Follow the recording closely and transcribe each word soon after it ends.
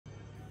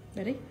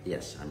Ready?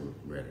 Yes, I'm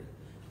ready.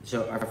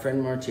 So our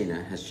friend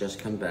Martina has just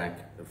come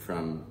back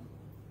from,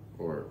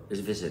 or is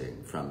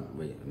visiting from,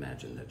 we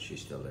imagine that she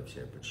still lives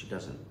here, but she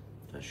doesn't,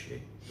 does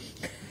she?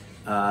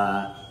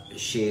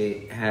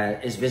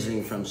 Is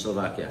visiting from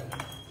Slovakia.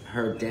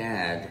 Her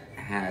dad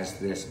has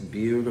this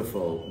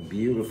beautiful,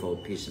 beautiful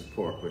piece of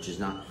pork, which is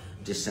not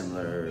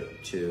dissimilar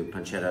to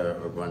pancetta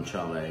or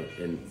guanciale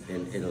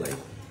in Italy.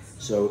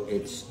 So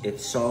it's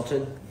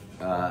salted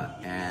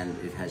and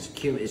it's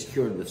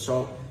cured with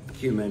salt,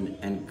 cumin,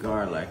 and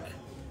garlic.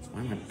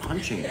 Why am I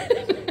punching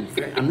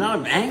it? I'm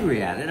not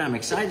angry at it, I'm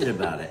excited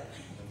about it.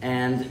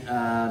 And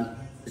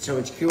so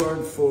it's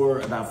cured for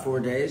about 4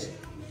 days.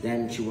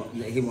 Then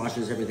he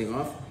washes everything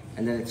off,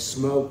 and then it's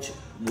smoked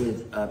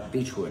with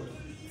beechwood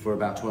for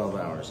about 12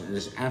 hours. And it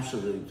is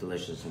absolutely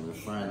delicious. I'm gonna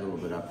fry a little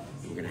bit up.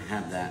 We're gonna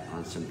have that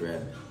on some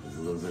bread with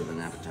a little bit of an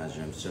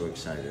appetizer. I'm so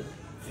excited,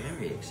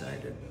 very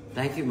excited.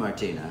 Thank you,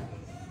 Martina.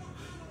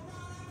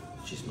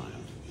 She smiled.